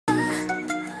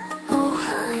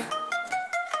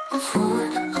I'm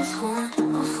scorned, I'm scorned,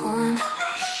 I'm scorned.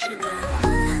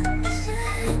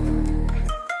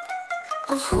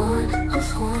 I'm scorned, I'm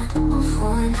scorned, I'm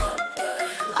scorned.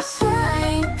 I swear I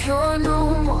ain't pure no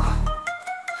more.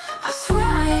 I swear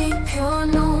I ain't pure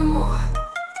no more.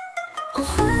 I'm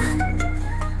scorned,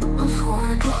 I'm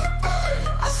scorned.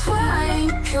 I swear I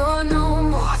ain't pure no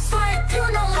more. I swear I ain't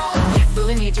pure no more. The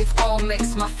lineage is all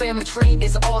mixed, my family tree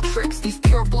is all tricks. These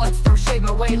pure bloods don't shade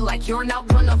my way like you're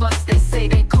not one of us. They say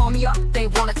they call me up, they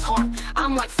wanna taunt.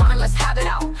 I'm like fine, let's have it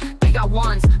out. They got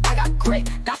ones, I got grit,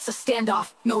 that's a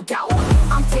standoff, no doubt.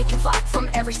 I'm taking flak from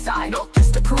every side,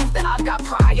 just to prove that I've got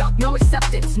pride. No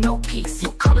acceptance, no peace,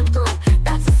 you coming through,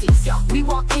 that's a cease. We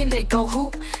walk in, they go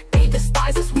who? They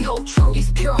despise us, we hold true.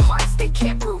 These pure hearts, they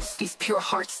can't bruise. These pure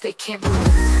hearts, they can't bruise.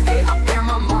 Hey, I bear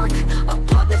my mark, a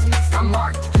blood that's mixed, I'm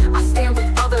marked. I stand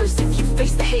with others, if you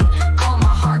face the hate, call my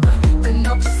heart. But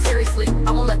no, just seriously,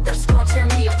 I won't let their scorn tear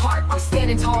me apart. I'm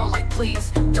standing tall, like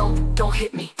please, don't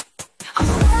hit me. I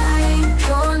swear I ain't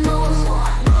pure no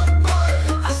more.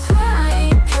 I swear I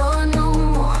ain't pure no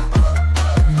more.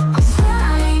 I swear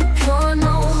I ain't pure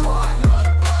no more.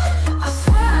 I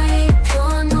swear I ain't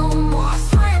pure no more. I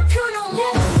swear I ain't pure no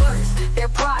more. Words, their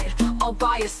pride, all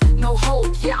bias, no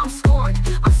hope. Yeah, I'm scorned,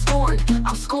 I'm scorned,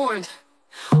 I'm scorned.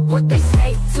 What they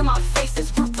say to my face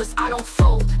is ruthless, I don't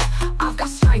fold. I've got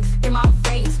strength in my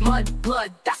veins,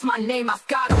 Mudblood, that's my name. I've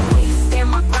got a way to stand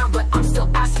my ground, but I'm still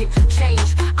asking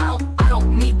change. I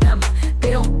don't need them,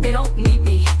 they don't need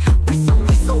me. We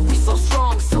so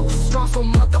strong, so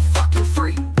motherfucking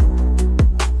free.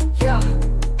 Yeah,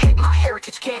 hate my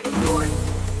heritage, can't ignore it.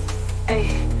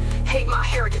 Ayy, hate my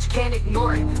heritage, can't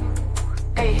ignore it.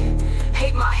 Ayy,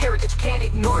 hate my heritage, can't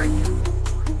ignore it.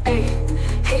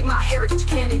 Ayy, hate my heritage,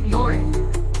 can't ignore it.